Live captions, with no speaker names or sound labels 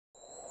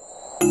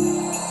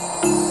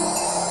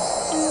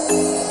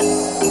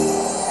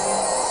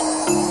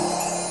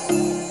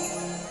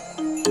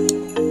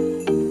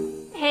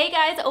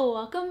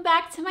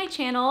back to my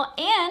channel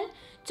and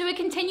to a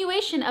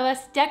continuation of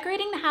us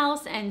decorating the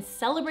house and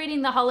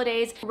celebrating the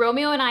holidays.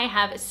 Romeo and I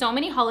have so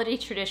many holiday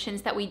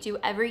traditions that we do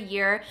every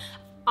year.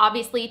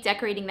 Obviously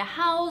decorating the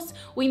house.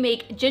 We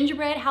make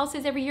gingerbread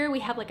houses every year.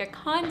 We have like a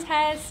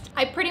contest.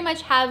 I pretty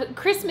much have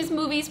Christmas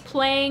movies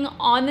playing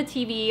on the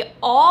TV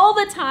all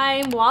the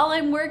time while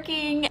I'm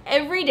working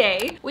every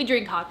day. We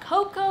drink hot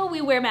cocoa.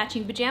 We wear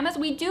matching pajamas.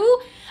 We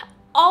do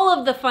all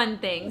of the fun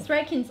things,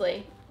 right,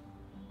 Kinsley?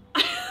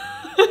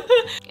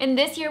 And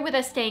this year, with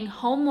us staying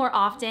home more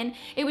often,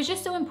 it was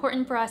just so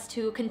important for us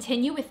to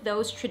continue with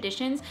those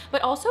traditions,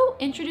 but also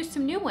introduce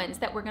some new ones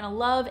that we're gonna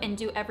love and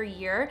do every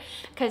year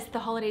because the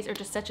holidays are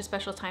just such a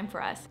special time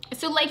for us.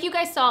 So like you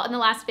guys saw in the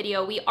last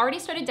video, we already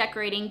started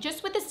decorating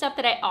just with the stuff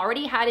that I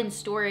already had in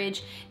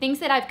storage, things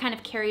that I've kind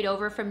of carried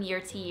over from year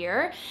to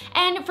year.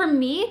 And for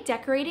me,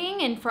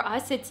 decorating, and for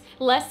us, it's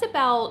less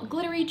about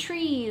glittery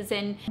trees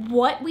and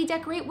what we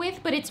decorate with,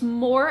 but it's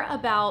more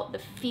about the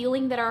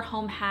feeling that our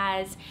home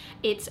has.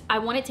 I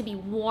want it to be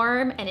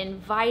warm and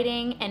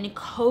inviting and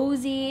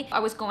cozy. I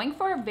was going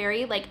for a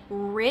very like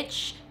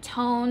rich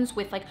tones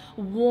with like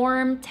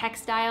warm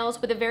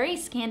textiles with a very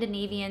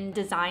Scandinavian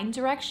design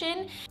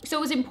direction. So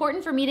it was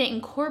important for me to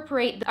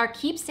incorporate our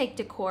keepsake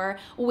decor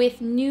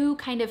with new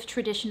kind of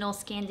traditional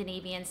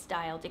Scandinavian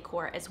style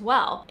decor as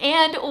well.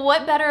 And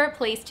what better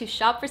place to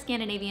shop for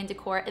Scandinavian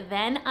decor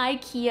than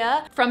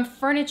IKEA? From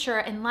furniture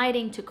and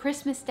lighting to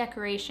Christmas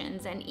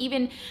decorations and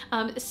even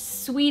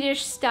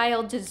Swedish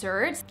style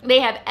desserts. They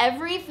have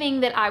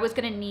everything that I was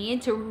gonna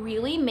need to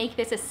really make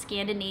this a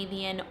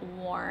Scandinavian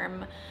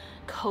warm,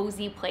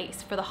 cozy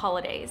place for the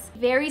holidays.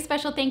 Very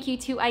special thank you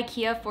to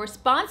IKEA for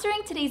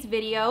sponsoring today's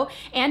video,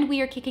 and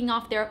we are kicking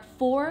off their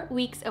 4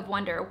 weeks of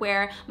wonder,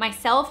 where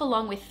myself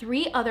along with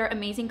 3 other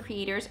amazing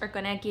creators are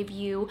gonna give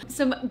you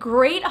some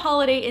great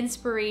holiday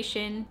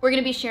inspiration. We're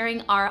gonna be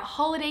sharing our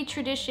holiday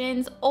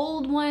traditions,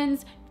 old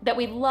ones that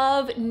we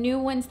love, new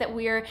ones that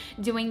we're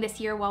doing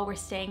this year while we're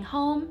staying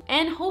home,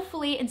 and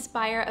hopefully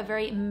inspire a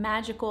very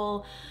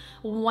magical,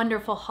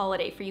 wonderful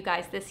holiday for you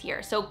guys this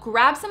year. So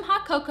grab some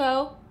hot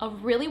cocoa, a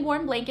really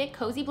warm blanket,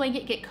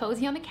 get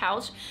cozy on the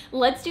couch.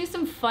 Let's do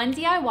some fun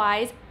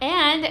DIYs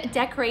and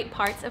decorate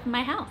parts of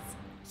my house.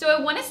 So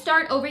I want to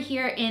start over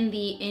here in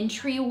the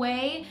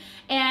entryway,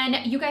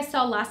 and you guys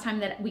saw last time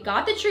that we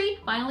got the tree,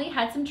 finally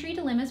had some tree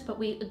dilemmas, but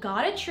we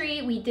got a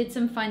tree, we did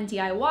some fun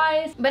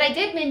DIYs, but I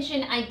did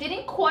mention I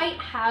didn't quite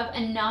have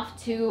enough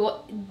to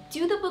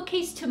do the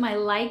bookcase to my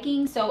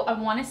liking, so I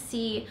want to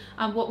see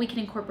what we can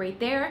incorporate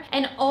there.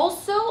 And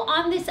also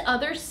on this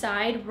other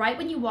side, right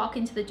when you walk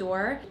into the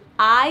door,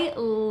 I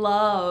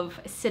love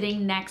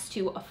sitting next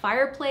to a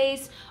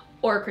fireplace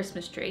or a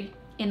Christmas tree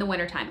in the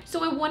wintertime.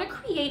 So I want to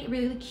create a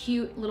really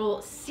cute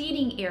little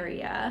seating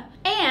area,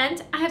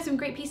 and I have some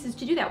great pieces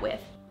to do that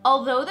with.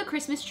 Although the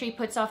Christmas tree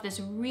puts off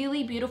this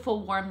really beautiful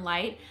warm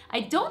light,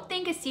 I don't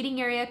think a seating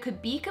area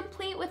could be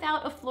complete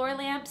without a floor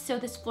lamp. So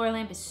this floor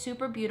lamp is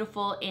super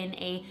beautiful in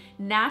a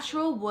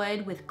natural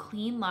wood with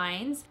clean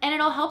lines, and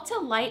it'll help to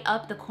light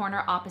up the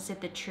corner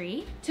opposite the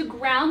tree. To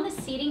ground the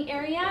seating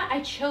area, I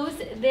chose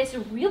this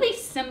really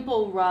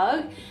simple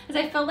rug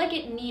because I felt like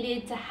it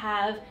needed to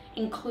have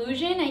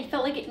inclusion. I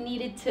felt like it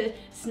needed to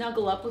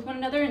snuggle up with one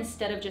another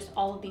instead of just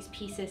all of these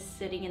pieces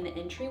sitting in the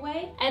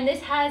entryway. And this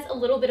has a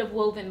little bit of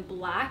woven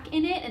black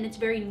in it, and it's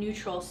very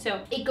neutral, so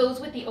it goes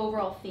with the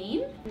overall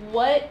theme.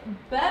 What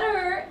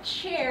better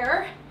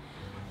chair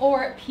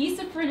or piece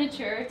of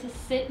furniture to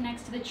sit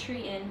next to the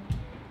tree in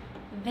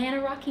than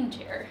a rocking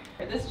chair?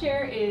 This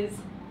chair is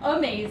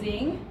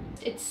amazing.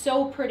 It's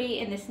so pretty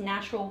in this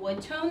natural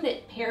wood tone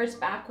that pairs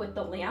back with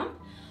the lamp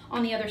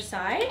on the other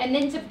side. And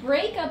then to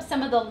break up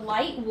some of the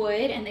light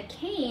wood and the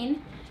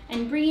cane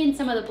and bring in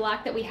some of the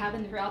black that we have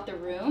in throughout the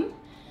room,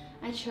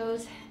 I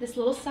chose this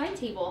little side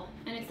table,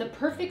 and it's the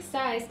perfect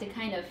size to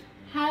kind of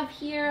have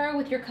here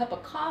with your cup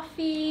of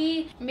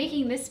coffee,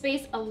 making this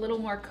space a little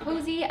more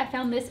cozy. I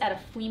found this at a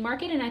flea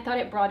market, and I thought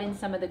it brought in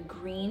some of the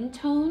green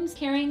tones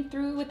carrying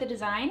through with the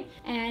design,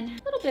 and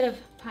a little bit of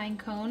pine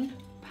cone,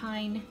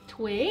 pine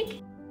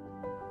twig.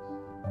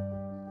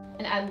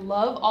 And I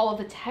love all of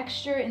the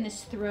texture in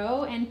this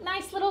throw, and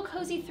nice little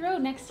cozy throw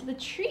next to the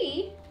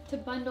tree to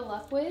bundle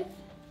up with.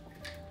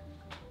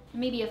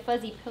 Maybe a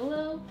fuzzy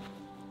pillow.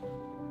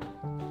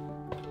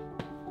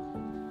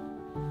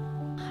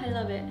 I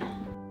love it.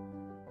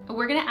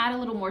 We're gonna add a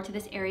little more to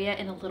this area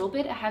in a little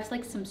bit. It has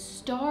like some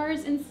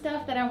stars and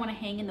stuff that I wanna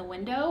hang in the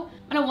window.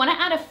 And I wanna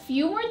add a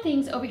few more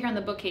things over here on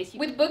the bookcase.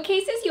 With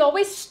bookcases, you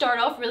always start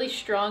off really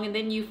strong and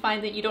then you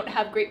find that you don't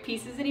have great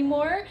pieces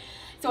anymore.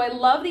 So I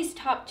love these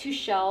top 2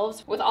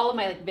 shelves with all of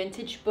my like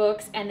vintage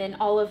books, and then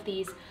all of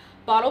these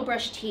bottle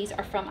brush tees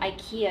are from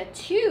IKEA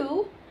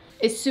too.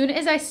 As soon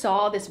as I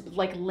saw this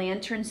like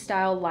lantern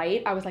style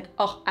light, I was like,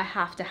 oh, I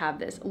have to have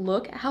this.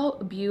 Look how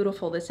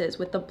beautiful this is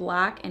with the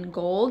black and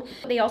gold.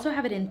 They also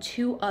have it in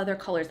 2 other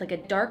colors, like a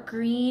dark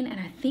green and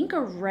I think a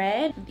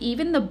red.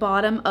 Even the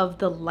bottom of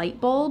the light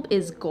bulb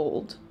is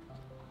gold.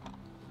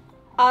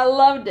 I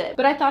loved it.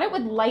 But I thought it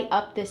would light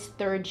up this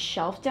third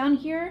shelf down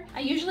here.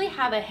 I usually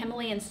have a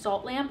Himalayan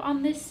salt lamp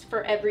on this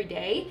for every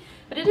day,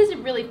 but it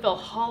doesn't really feel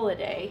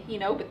holiday, you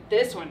know, but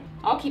this one,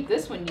 I'll keep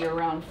this one year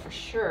round for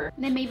sure.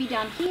 And then maybe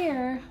down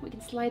here, we can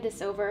slide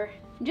this over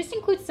and just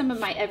include some of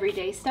my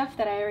everyday stuff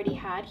that I already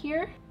had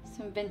here.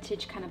 Some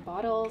vintage kind of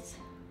bottles,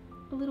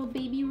 a little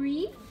baby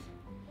wreath,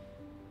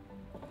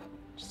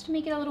 just to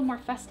make it a little more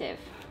festive.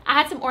 I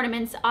had some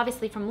ornaments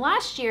obviously from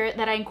last year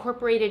that I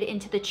incorporated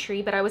into the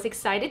tree, but I was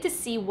excited to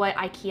see what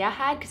IKEA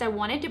had because I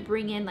wanted to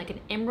bring in like an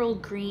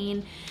emerald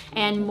green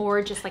and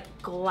more just like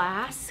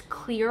glass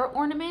clear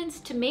ornaments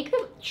to make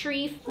the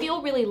tree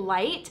feel really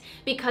light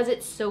because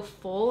it's so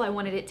full. I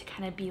wanted it to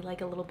kind of be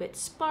like a little bit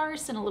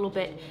sparse and a little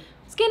bit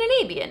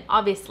Scandinavian,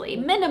 obviously.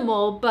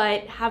 Minimal,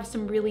 but have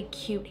some really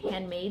cute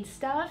handmade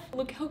stuff.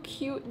 Look how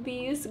cute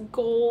these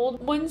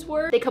gold ones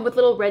were. They come with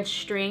little red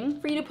string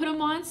for you to put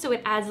them on, so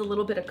it adds a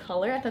little bit of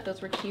color. I thought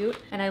those were cute.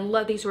 And I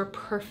love, these were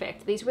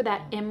perfect. These were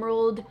that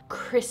emerald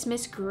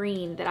Christmas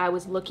green that I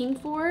was looking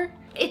for.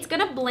 It's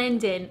gonna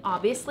blend in,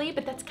 obviously,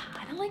 but that's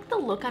kind of like the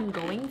look I'm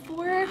going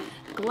for.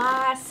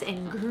 Glass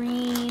and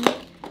green.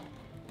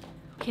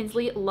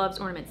 Kinsley loves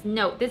ornaments.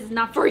 No, this is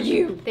not for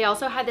you. They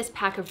also had this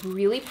pack of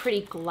really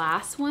pretty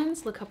glass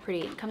ones. Look how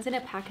pretty. It comes in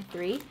a pack of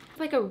 3.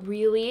 Like a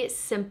really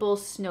simple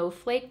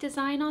snowflake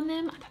design on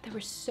them. I thought they were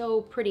so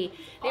pretty.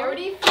 They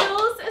already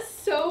feels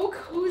so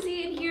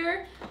cozy in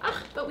here.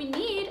 But we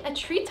need a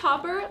tree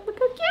topper. Look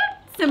how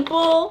cute.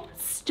 Simple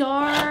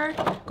star,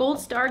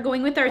 gold star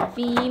going with our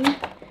theme.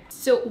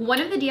 So one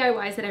of the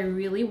DIYs that I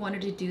really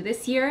wanted to do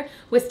this year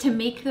was to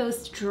make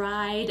those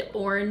dried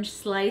orange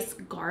slice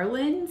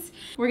garlands.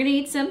 We're gonna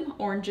need some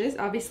oranges,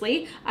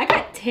 obviously. I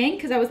got 10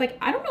 because I was like,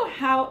 I don't know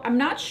how, I'm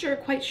not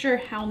quite sure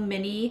how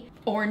many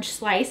orange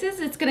slices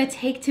it's gonna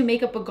take to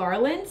make up a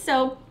garland.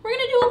 So we're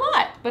gonna do a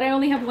lot, but I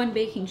only have 1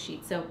 baking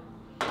sheet. So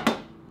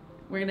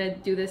we're gonna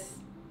do this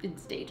in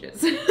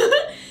stages.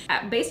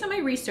 Based on my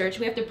research,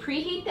 we have to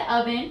preheat the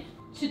oven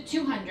to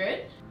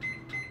 200.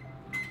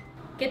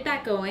 Get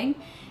that going.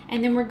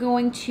 And then we're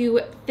going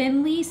to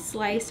thinly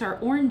slice our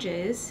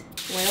oranges,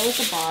 oil at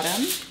the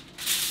bottom.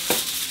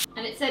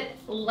 And it said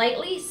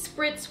lightly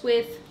spritz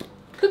with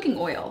cooking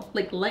oil,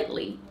 like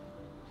lightly.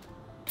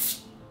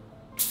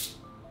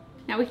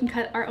 Now we can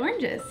cut our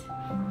oranges.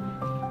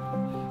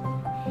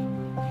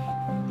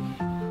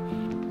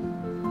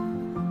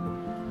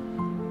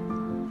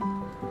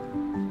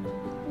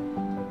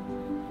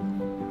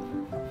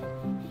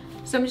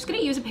 So I'm just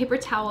gonna use a paper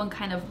towel and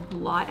kind of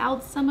blot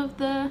out some of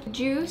the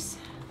juice,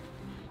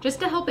 just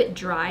to help it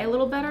dry a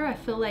little better. I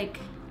feel like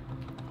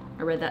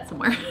I read that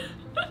somewhere.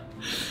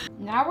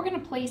 Now we're gonna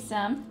place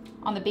some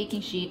on the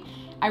baking sheet.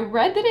 I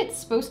read that it's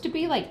supposed to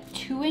be like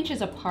 2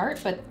 inches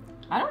apart, but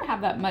I don't have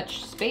that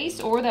much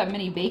space or that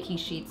many baking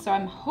sheets. So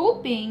I'm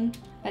hoping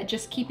that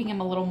just keeping them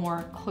a little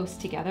more close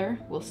together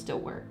will still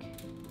work.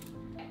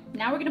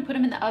 Now we're gonna put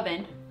them in the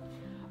oven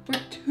for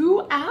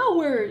 2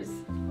 hours.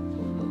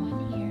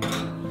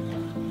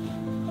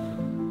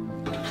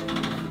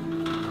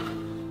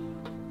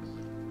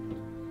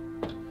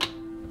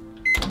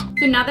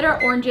 So now that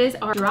our oranges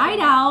are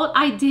dried out,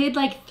 I did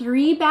like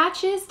 3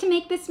 batches to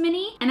make this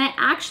mini, and I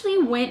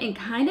actually went and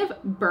kind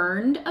of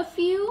burned a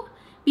few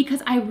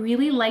because I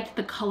really liked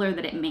the color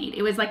that it made.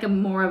 It was like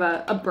more of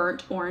a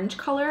burnt orange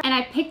color. And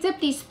I picked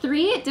up these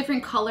 3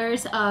 different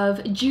colors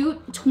of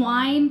jute,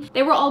 twine.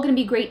 They were all gonna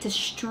be great to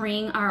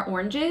string our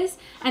oranges,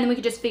 and then we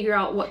could just figure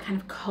out what kind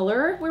of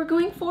color we're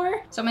going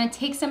for. So I'm gonna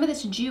take some of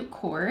this jute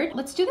cord.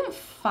 Let's do them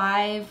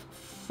 5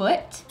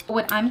 foot.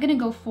 What I'm gonna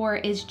go for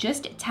is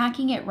just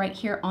tacking it right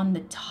here on the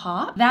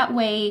top. That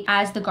way,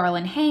 as the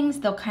garland hangs,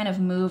 they'll kind of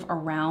move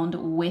around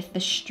with the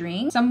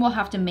string. Some will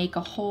have to make a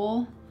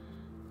hole,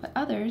 but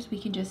others we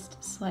can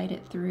just slide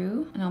it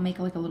through, and I'll make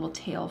like a little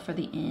tail for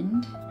the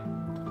end.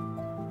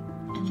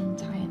 And then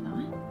tie a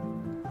knot.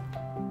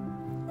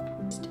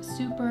 Just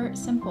super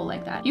simple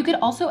like that. You could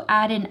also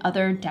add in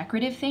other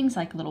decorative things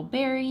like little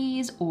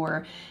berries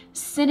or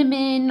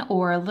cinnamon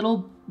or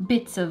little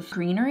bits of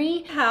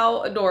greenery.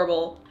 How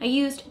adorable. I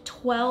used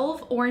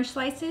 12 orange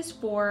slices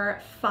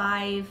for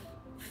 5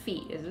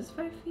 feet. Is this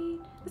 5 feet?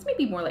 This may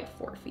be more like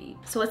 4 feet.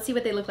 So let's see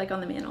what they look like on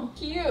the mantle.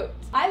 Cute.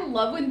 I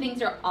love when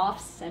things are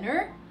off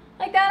center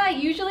like that. I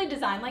usually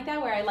design like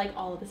that, where I like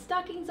all of the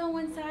stockings on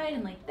one side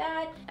and like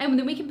that. And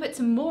then we can put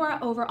some more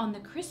over on the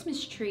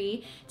Christmas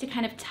tree to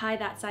kind of tie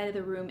that side of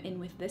the room in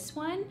with this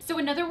one. So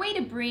another way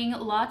to bring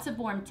lots of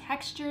warm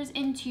textures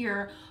into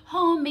your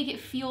home, make it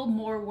feel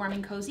more warm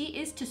and cozy,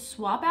 is to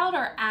swap out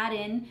or add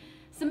in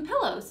some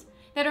pillows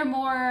that are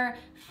more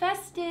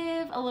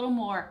festive, a little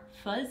more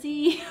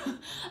fuzzy,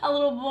 a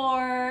little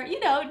more, you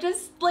know,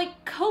 just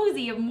like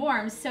cozy and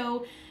warm.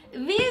 So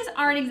these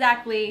aren't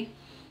exactly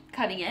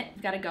cutting it,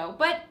 gotta go,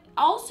 but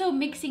also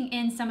mixing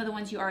in some of the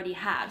ones you already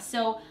have.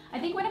 So I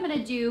think what I'm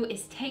gonna do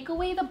is take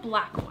away the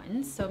black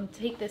ones. So I'm gonna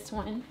take this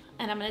one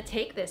and I'm gonna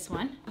take this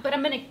one, but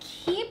I'm gonna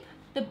keep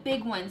the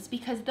big ones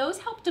because those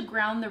help to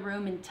ground the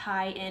room and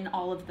tie in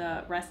all of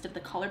the rest of the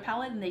color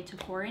palette and the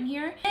decor in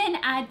here. And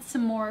add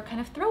some more kind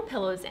of throw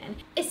pillows in.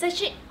 It's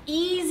such an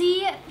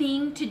easy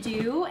thing to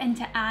do and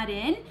to add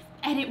in,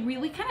 and it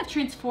really kind of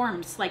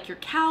transforms like your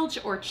couch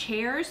or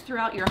chairs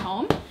throughout your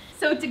home.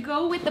 So to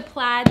go with the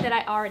plaid that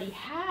I already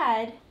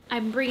had,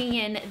 I'm bringing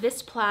in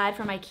this plaid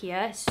from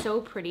IKEA. It's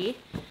so pretty.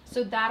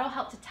 So that'll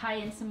help to tie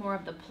in some more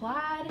of the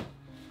plaid.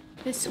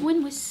 This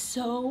one was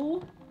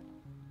so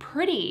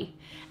pretty.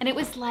 And it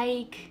was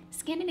like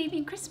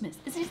Scandinavian Christmas.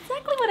 It's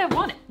exactly what I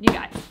wanted, you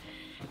guys.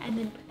 And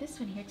then put this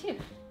one here too.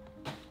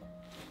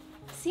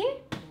 See?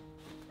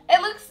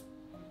 It looks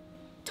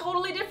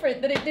totally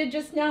different than it did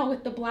just now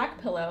with the black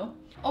pillow.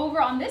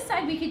 Over on this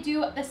side, we could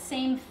do the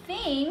same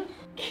thing.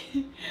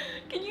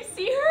 Can you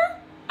see her?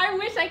 I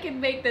wish I could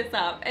make this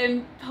up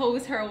and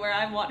pose her where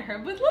I want her,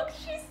 but look,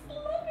 she's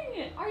loving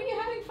it. Are you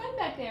having fun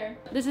back there?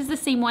 This is the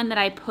same one that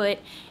I put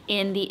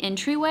in the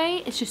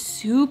entryway. It's just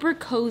super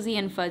cozy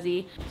and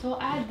fuzzy. So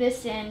I'll add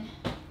this in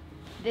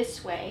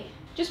this way,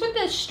 just with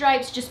the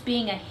stripes just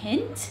being a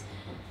hint,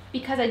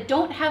 because I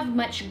don't have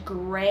much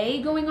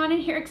gray going on in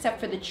here except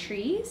for the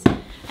trees.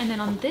 And then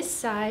on this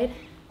side,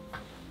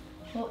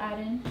 we'll add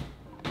in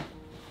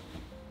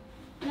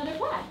another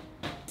plaid.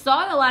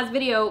 Saw in the last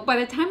video, by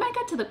the time I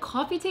got to the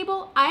coffee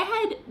table, I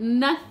had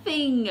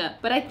nothing,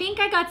 but I think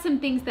I got some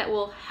things that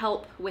will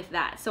help with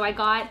that. So I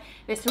got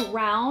this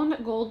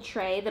round gold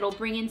tray that'll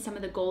bring in some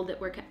of the gold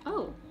that we're,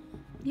 oh,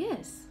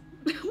 yes,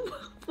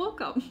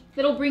 welcome.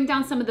 That'll bring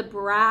down some of the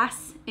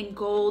brass and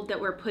gold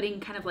that we're putting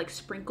kind of like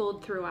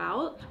sprinkled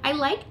throughout. I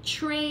like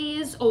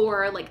trays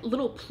or like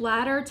little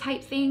platter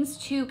type things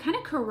to kind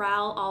of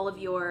corral all of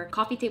your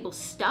coffee table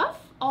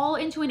stuff all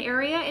into an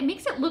area. It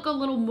makes it look a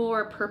little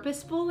more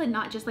purposeful and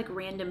not just like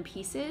random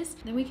pieces.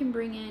 Then we can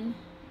bring in,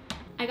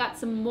 I got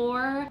some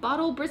more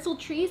bottle bristle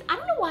trees. I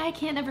don't know why I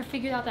can't ever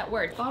figure out that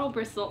word, bottle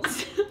bristles. I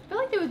feel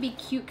like they would be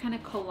cute kind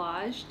of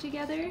collage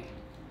together.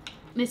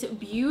 This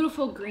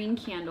beautiful green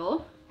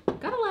candle.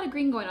 Got a lot of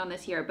green going on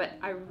this year, but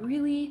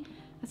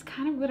that's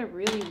kind of what I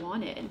really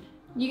wanted.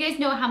 You guys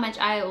know how much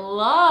I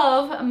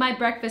love my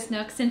breakfast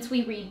nook since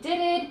we redid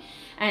it.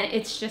 And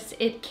it's just,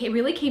 it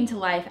really came to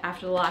life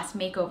after the last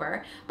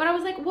makeover. But I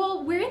was like,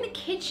 well, we're in the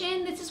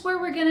kitchen. This is where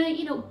we're gonna,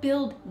 you know,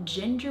 build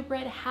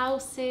gingerbread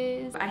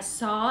houses. I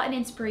saw an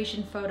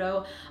inspiration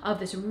photo of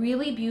this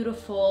really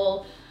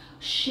beautiful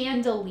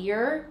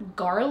chandelier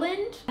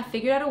garland. I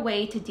figured out a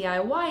way to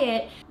DIY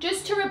it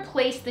just to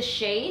replace the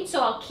shade.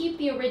 So I'll keep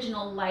the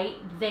original light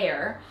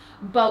there,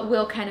 but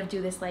we'll kind of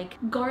do this like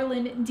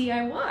garland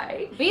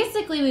DIY.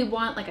 Basically, we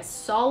want like a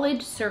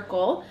solid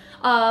circle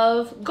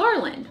of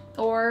garland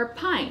or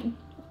pine.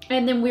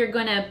 And then we're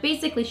gonna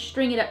basically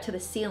string it up to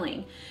the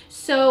ceiling.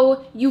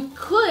 So you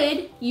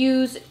could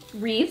use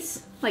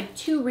wreaths, like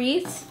 2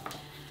 wreaths.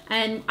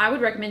 And I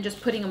would recommend just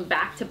putting them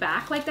back to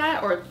back like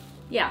that, or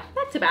yeah,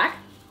 back to back.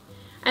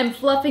 And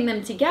fluffing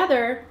them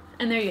together,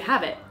 and there you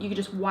have it. You could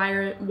just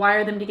wire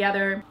them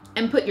together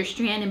and put your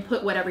strand and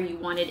put whatever you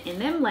wanted in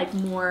them, like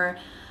more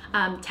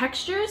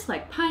textures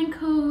like pine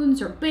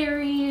cones or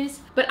berries.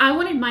 But I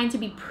wanted mine to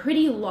be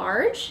pretty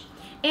large,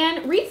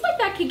 and wreaths like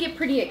that could get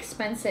pretty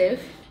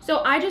expensive. So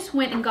I just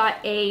went and got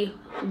a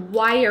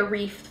wire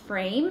wreath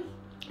frame,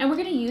 and we're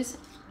gonna use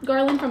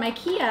garland from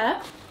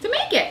IKEA to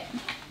make it.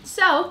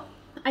 So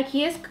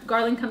IKEA's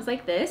garland comes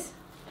like this.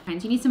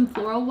 You need some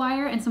floral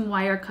wire and some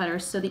wire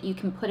cutters so that you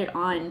can put it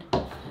on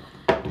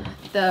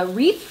the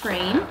wreath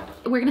frame.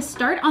 We're gonna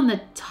start on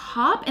the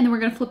top and then we're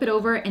gonna flip it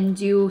over and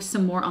do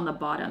some more on the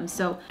bottom.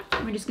 So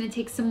we're just gonna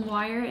take some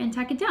wire and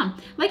tack it down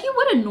like you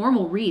would a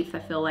normal wreath, I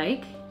feel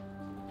like.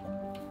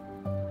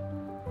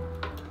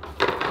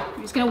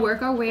 We're just gonna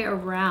work our way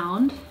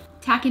around,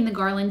 tacking the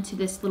garland to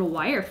this little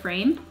wire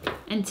frame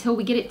until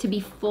we get it to be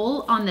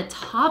full on the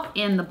top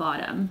and the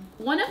bottom.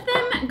 One of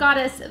them got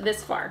us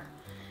this far.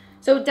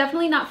 So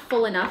definitely not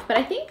full enough, but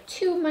I think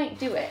 2 might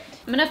do it.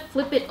 I'm gonna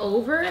flip it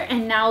over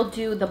and now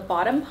do the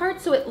bottom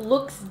part so it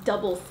looks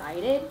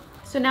double-sided.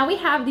 So now we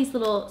have these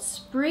little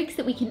sprigs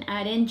that we can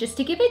add in just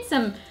to give it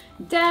some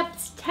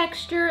depth,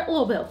 texture, a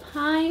little bit of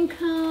pine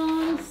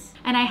cones.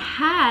 And I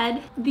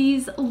had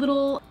these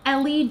little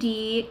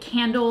LED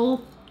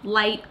candle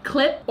light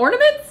clip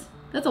ornaments.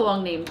 That's a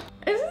long name.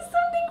 This is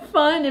something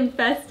fun and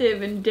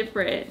festive and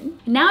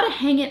different. Now to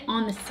hang it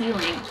on the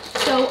ceiling.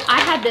 So I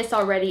had this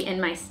already in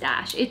my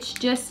stash. It's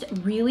just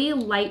really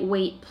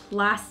lightweight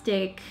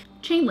plastic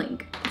chain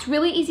link. It's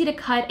really easy to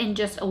cut and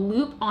just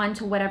loop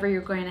onto whatever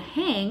you're going to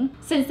hang.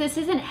 Since this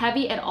isn't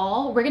heavy at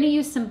all, we're gonna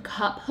use some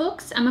cup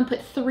hooks. I'm gonna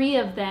put 3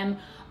 of them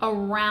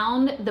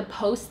around the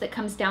post that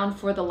comes down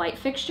for the light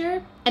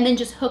fixture, and then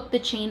just hook the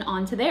chain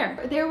onto there.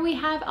 There we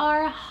have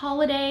our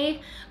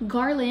holiday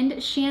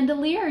garland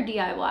chandelier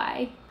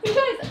DIY. You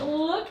guys,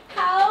 look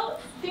how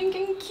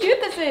stinking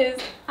cute this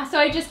is. So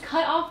I just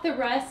cut off the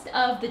rest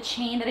of the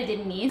chain that I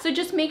didn't need. So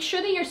just make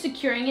sure that you're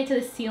securing it to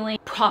the ceiling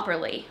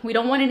properly. We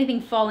don't want anything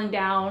falling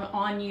down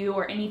on you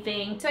or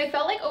anything. So I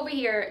felt like over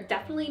here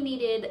definitely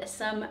needed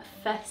some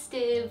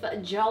festive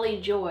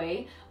jolly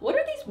joy. What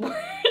are these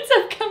words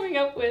I'm coming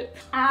up with?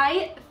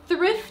 I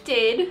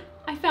thrifted.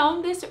 I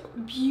found this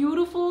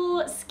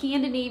beautiful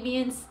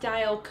Scandinavian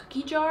style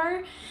cookie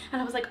jar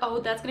and I was like,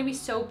 oh, that's gonna be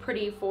so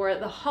pretty for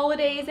the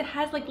holidays. It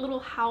has like little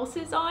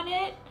houses on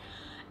it.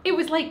 It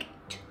was like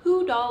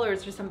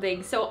 $2 or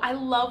something. So I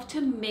love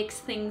to mix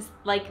things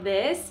like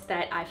this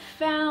that I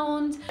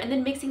found, and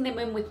then mixing them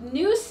in with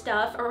new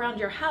stuff around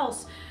your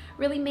house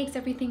really makes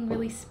everything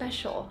really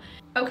special.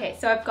 Okay,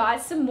 so I've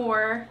got some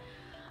more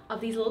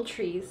of these little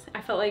trees.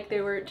 I felt like they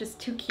were just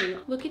too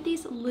cute. Look at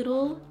these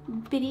little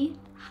bitty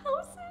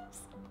houses.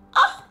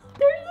 Oh,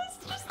 they're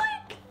just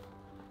like,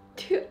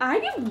 dude, I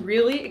am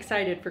really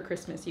excited for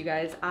Christmas, you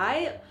guys.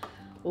 I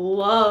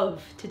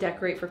love to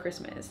decorate for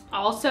Christmas.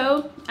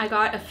 Also, I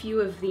got a few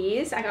of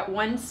these. I got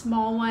one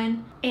small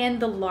one and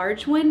the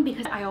large one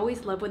because I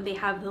always love when they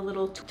have the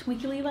little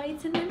twinkly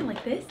lights in them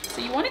like this.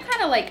 So you want to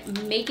kind of like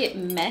make it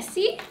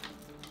messy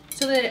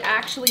so that it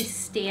actually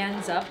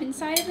stands up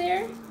inside of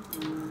there.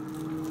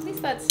 At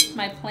least that's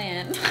my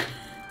plan.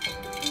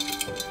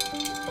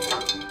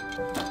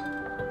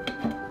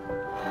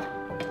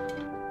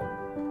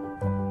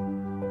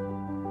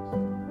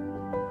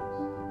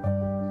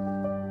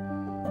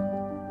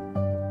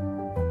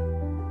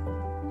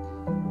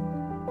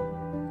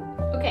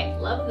 Okay,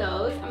 love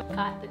those. I've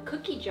got the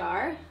cookie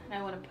jar that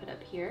I want to put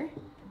up here.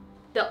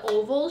 The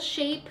oval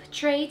shape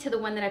tray to the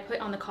one that I put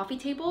on the coffee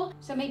table.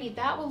 So maybe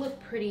that will look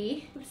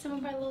pretty with some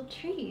of our little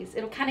trees.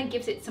 It'll kind of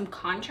gives it some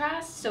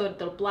contrast. So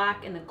the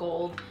black and the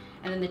gold,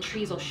 and then the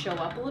trees will show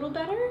up a little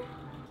better.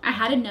 I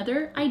had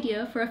another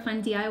idea for a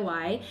fun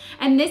DIY,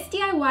 and this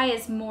DIY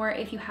is more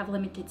if you have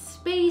limited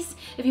space,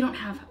 if you don't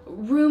have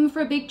room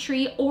for a big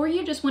tree, or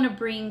you just want to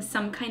bring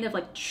some kind of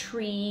like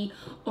tree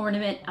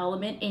ornament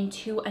element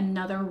into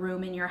another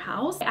room in your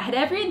house. I had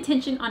every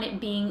intention on it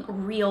being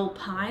real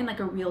pine,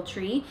 like a real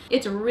tree.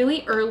 It's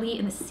really early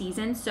in the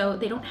season, so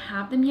they don't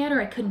have them yet,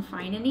 or I couldn't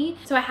find any.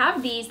 So I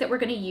have these that we're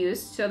going to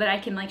use so that I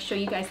can like show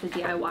you guys the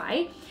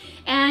DIY.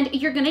 And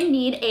you're gonna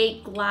need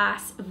a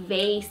glass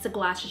vase, a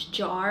glass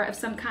jar of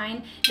some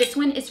kind. This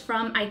one is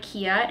from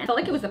IKEA, and I felt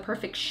like it was the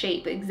perfect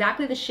shape,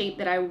 exactly the shape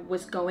that I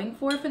was going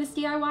for this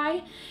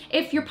DIY.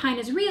 If your pine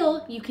is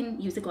real, you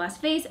can use a glass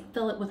vase,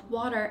 fill it with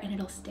water, and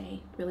it'll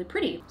stay really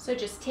pretty. So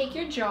just take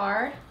your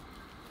jar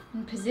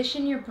and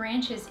position your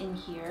branches in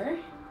here.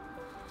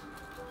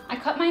 I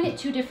cut mine at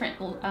two different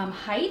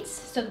heights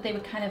so that they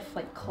would kind of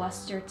like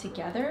cluster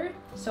together.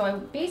 So I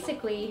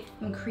basically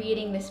am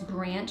creating this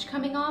branch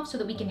coming off so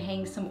that we can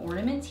hang some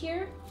ornaments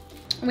here.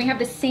 And we have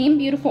the same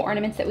beautiful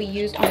ornaments that we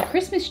used on the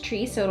Christmas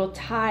tree, so it'll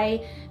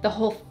tie the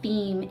whole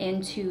theme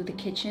into the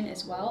kitchen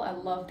as well. I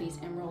love these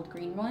emerald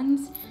green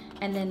ones.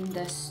 And then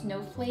the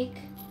snowflake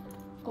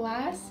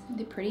glass,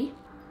 they're pretty.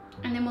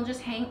 And then we'll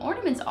just hang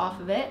ornaments off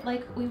of it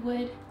like we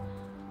would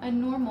a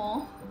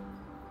normal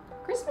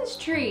Christmas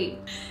tree.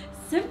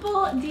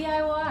 Simple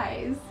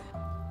DIYs.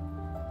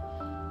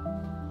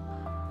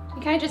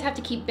 You kind of just have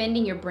to keep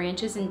bending your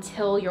branches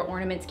until your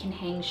ornaments can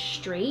hang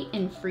straight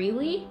and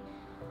freely.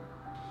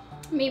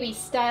 Maybe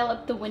style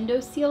up the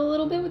windowsill a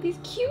little bit with these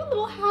cute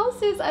little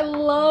houses. I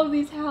love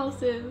these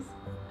houses.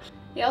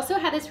 They also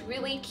had this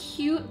really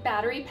cute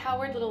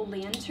battery-powered little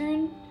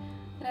lantern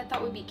that I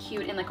thought would be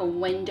cute in like a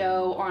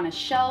window or on a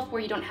shelf where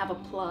you don't have a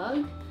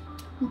plug.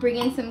 Bring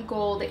in some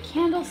gold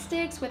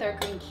candlesticks with our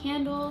green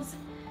candles.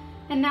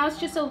 And now it's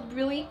just a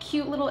really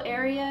cute little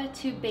area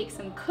to bake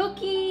some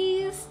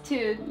cookies,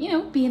 to, you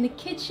know, be in the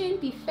kitchen,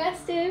 be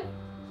festive.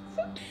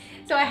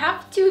 So I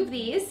have two of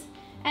these,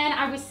 and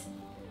I was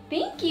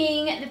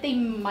thinking that they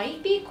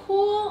might be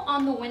cool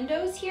on the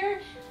windows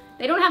here.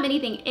 They don't have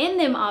anything in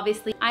them,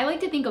 obviously. I like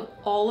to think of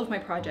all of my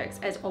projects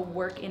as a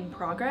work in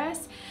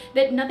progress,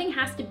 that nothing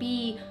has to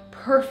be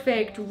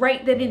perfect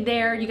right then and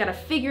there. You gotta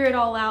figure it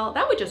all out.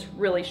 That would just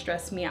really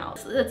stress me out.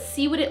 So let's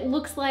see what it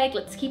looks like.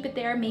 Let's keep it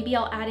there. Maybe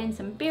I'll add in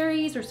some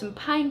berries or some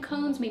pine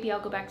cones. Maybe I'll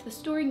go back to the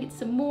store and get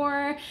some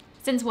more.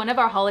 Since one of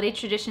our holiday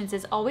traditions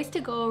is always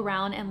to go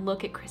around and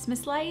look at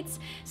Christmas lights,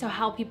 so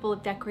how people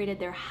have decorated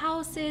their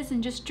houses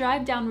and just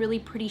drive down really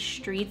pretty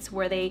streets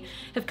where they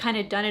have kind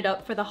of done it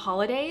up for the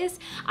holidays,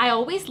 I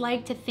always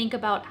like to think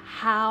about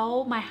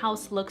how my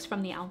house looks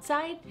from the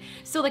outside.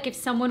 So like if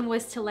someone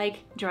was to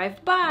like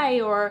drive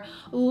by or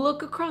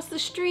look across the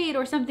street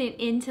or something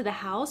into the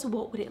house,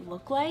 what would it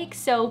look like?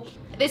 So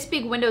this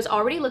big window is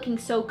already looking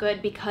so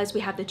good because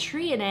we have the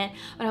tree in it,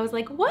 but I was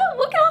like, what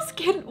else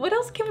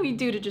can we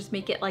do to just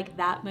make it like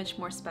that much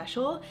more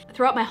special?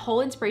 Throughout my whole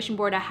inspiration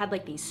board, I had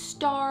like these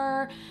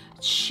star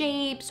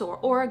shapes or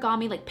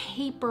origami, like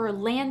paper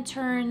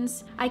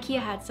lanterns. IKEA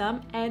had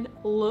some, and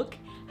look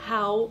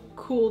how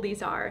cool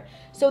these are.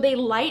 So they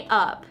light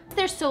up.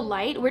 They're so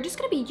light, we're just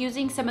gonna be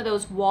using some of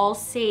those wall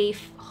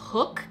safe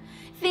hook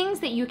things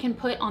that you can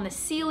put on the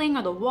ceiling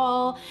or the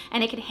wall,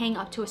 and it can hang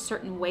up to a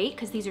certain weight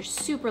because these are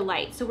super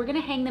light. So we're gonna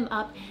hang them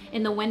up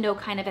in the window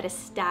kind of at a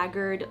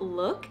staggered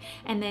look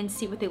and then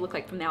see what they look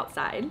like from the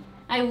outside.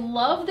 I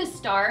love the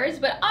stars,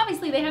 but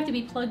obviously they have to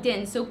be plugged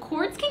in. So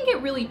cords can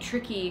get really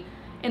tricky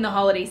in the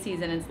holiday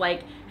season. It's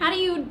like, how do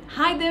you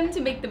hide them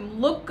to make them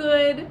look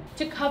good?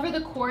 To cover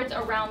the cords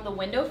around the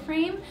window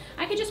frame,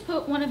 I could just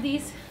put one of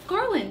these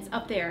garlands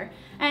up there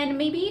and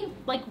maybe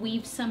like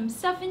weave some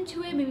stuff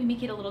into it, maybe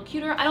make it a little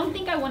cuter. I don't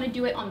think I want to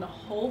do it on the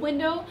whole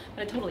window,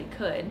 but I totally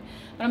could.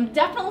 But I'm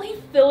definitely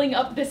filling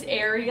up this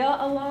area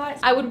a lot.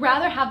 I would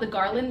rather have the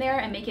garland there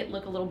and make it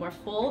look a little more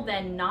full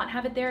than not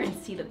have it there and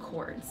see the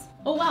cords.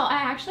 Oh wow, I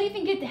actually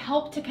think it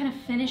helped to kind of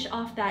finish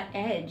off that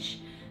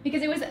edge,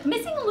 because it was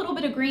missing a little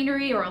bit of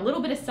greenery or a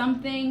little bit of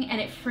something, and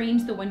it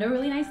frames the window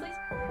really nicely.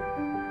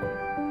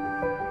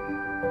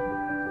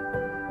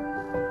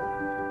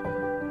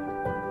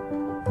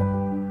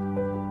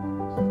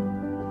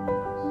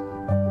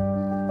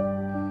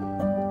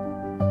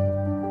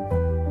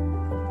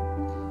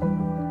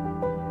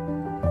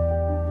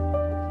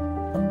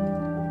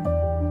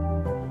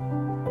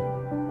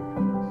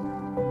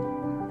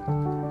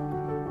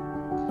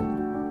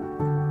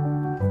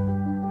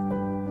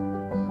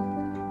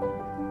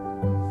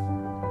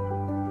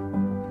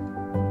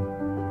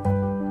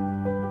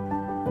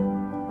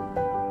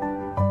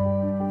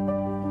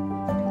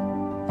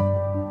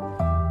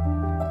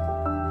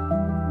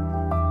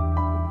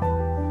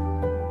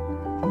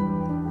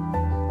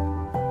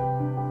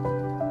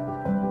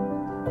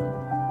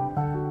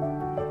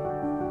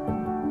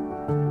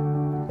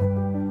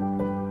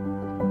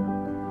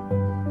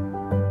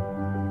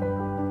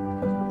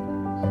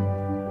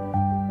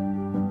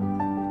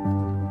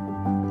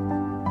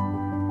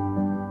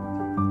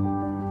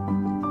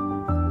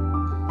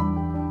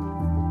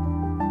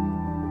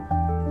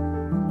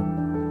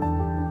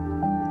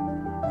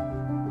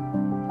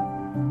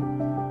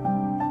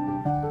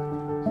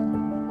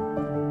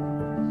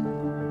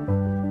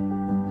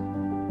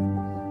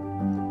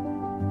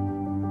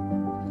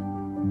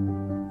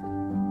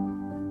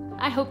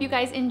 I hope you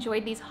guys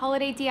enjoyed these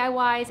holiday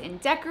DIYs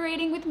and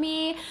decorating with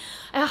me.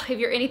 If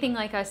you're anything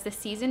like us, this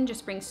season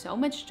just brings so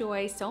much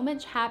joy, so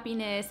much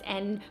happiness,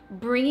 and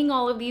bringing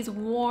all of these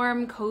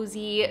warm,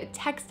 cozy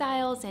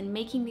textiles and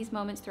making these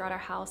moments throughout our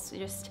house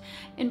just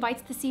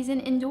invites the season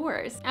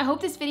indoors. I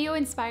hope this video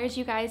inspires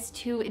you guys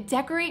to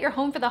decorate your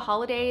home for the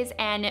holidays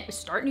and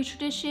start new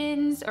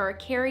traditions or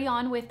carry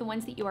on with the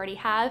ones that you already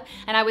have.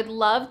 And I would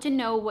love to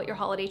know what your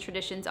holiday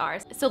traditions are.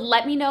 So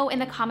let me know in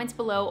the comments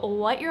below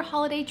what your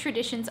holiday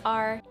traditions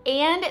are.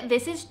 And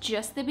this is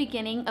just the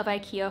beginning of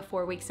IKEA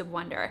 4 Weeks of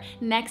Wonder.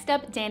 Next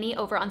up, Danny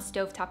over on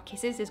Stovetop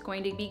Kisses is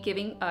going to be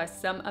giving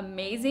us some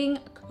amazing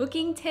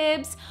cooking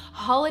tips,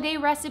 holiday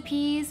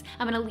recipes.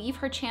 I'm gonna leave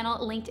her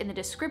channel linked in the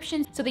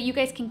description so that you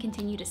guys can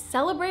continue to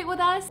celebrate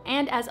with us.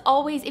 And as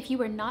always, if you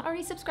are not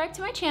already subscribed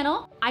to my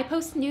channel, I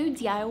post new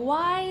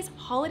DIYs,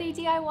 holiday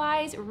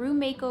DIYs,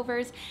 room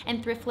makeovers,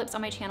 and thrift flips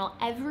on my channel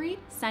every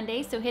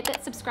Sunday. So hit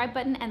that subscribe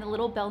button and the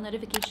little bell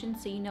notification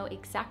so you know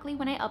exactly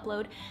when I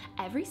upload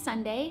every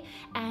Sunday.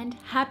 And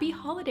happy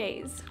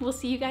holidays. We'll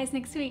see you guys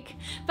next week.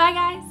 Bye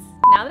guys.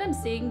 Now that I'm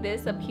seeing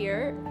this up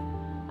here,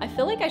 I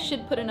feel like I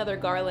should put another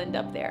garland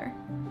up there.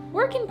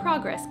 Work in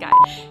progress, guys.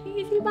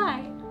 Easy,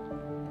 bye.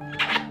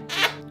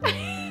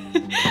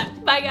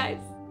 Bye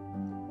guys.